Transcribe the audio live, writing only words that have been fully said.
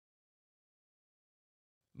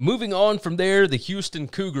Moving on from there, the Houston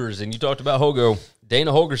Cougars, and you talked about Hogo.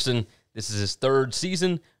 Dana Holgorsen, this is his third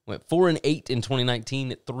season, went 4-8 in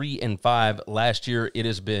 2019, 3-5 last year. It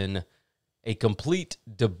has been a complete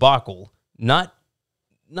debacle, not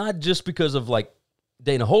just because of like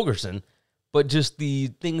Dana Holgorsen, but just the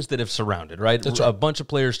things that have surrounded, right? That's right. A bunch of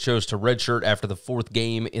players chose to redshirt after the fourth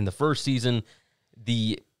game in the first season.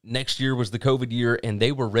 The next year was the COVID year, and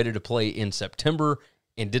they were ready to play in September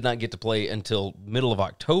and did not get to play until middle of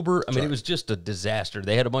October. I mean, It was just a disaster.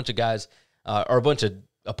 They had a bunch of guys, or a bunch of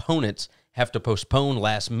opponents, have to postpone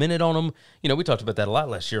last minute on them. You know, we talked about that a lot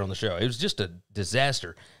last year on the show. It was just a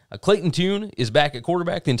disaster. Clayton Tune is back at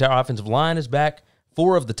quarterback. The entire offensive line is back.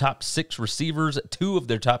 4 of the top 6 receivers, 2 of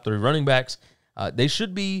their top 3 running backs. They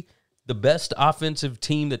should be the best offensive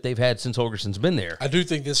team that they've had since Holgorsen's been there. I do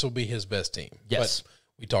think this will be his best team. Yes. But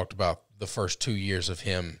we talked about the first 2 years of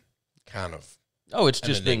him kind of. Oh, it's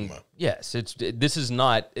just been, yes. This is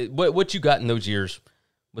not, what you got in those years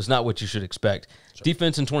was not what you should expect. Sure.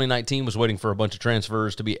 Defense in 2019 was waiting for a bunch of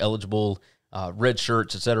transfers to be eligible, red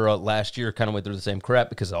shirts, et cetera. Last year kind of went through the same crap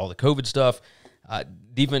because of all the COVID stuff.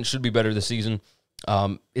 Defense should be better this season.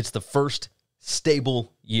 It's the first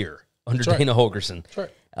stable year under Dana Holgorsen.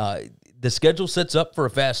 The schedule sets up for a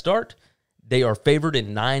fast start. They are favored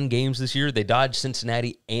in 9 games this year. They dodged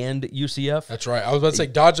Cincinnati and UCF. That's right. I was about to say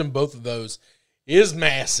dodging both of those is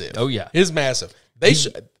massive. Oh, yeah. Is massive. They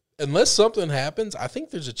should, unless something happens, I think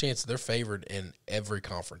there's a chance they're favored in every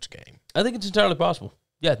conference game. I think it's entirely possible.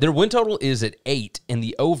 Yeah, their win total is at 8, and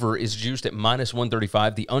the over is juiced at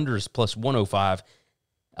 -135. The under is +105.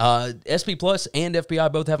 SP Plus and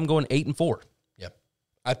FPI both have them going 8-4. Yeah.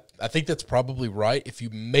 I think that's probably right. If you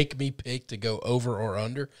make me pick to go over or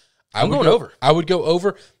under, I'm going over. I would go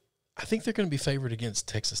over. I think they're going to be favored against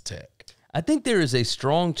Texas Tech. I think there is a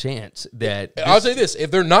strong chance that I'll say this.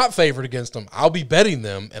 If they're not favored against them, I'll be betting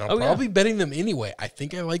them, and I'll probably betting them anyway. I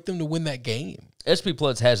think I like them to win that game. SP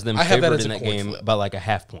Plus has them favored in that game by like a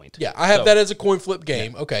half point. Yeah, I have that as a coin flip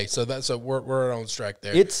game. Yeah. Okay, so we're on strike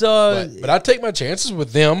there. It's but I take my chances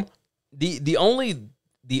with them. The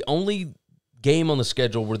only game on the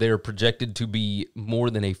schedule where they're projected to be more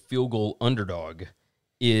than a field goal underdog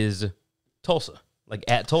is Tulsa. Like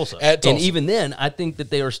at Tulsa. And even then, I think that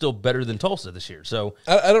they are still better than Tulsa this year. So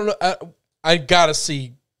I don't know. I got to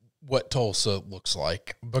see what Tulsa looks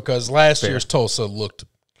like because last year's Tulsa looked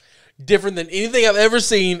different than anything I've ever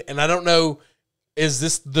seen. And I don't know, is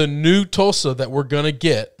this the new Tulsa that we're going to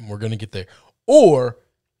get? And we're going to get there. Or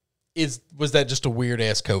was that just a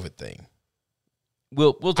weird-ass COVID thing?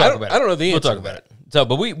 We'll talk about it. I don't know the answer. We'll talk about it. So,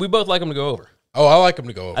 but we both like them to go over. Oh, I like them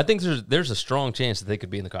to go over. I think there's a strong chance that they could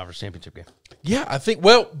be in the conference championship game. Yeah, I think,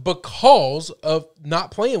 because of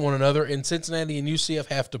not playing one another, and Cincinnati and UCF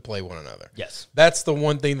have to play one another. Yes. That's the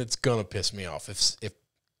one thing that's going to piss me off.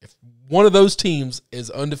 If one of those teams is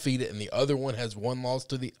undefeated and the other one has one loss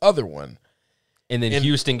to the other one, and then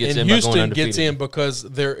Houston gets in because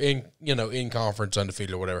they're in conference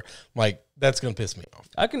undefeated or whatever, like that's going to piss me off.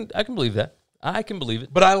 I can believe that. I can believe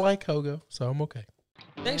it. But I like Hogo, so I'm okay.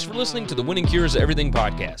 Thanks for listening to the Winning Cures Everything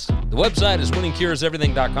podcast. The website is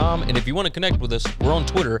winningcureseverything.com, and if you want to connect with us, we're on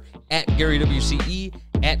Twitter at GaryWCE,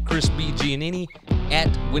 at Chris B. Giannini,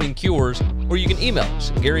 at Winning Cures, or you can email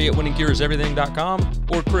us, Gary at winningcureseverything.com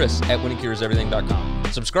or Chris at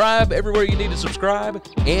winningcureseverything.com. Subscribe everywhere you need to subscribe,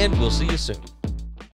 and we'll see you soon.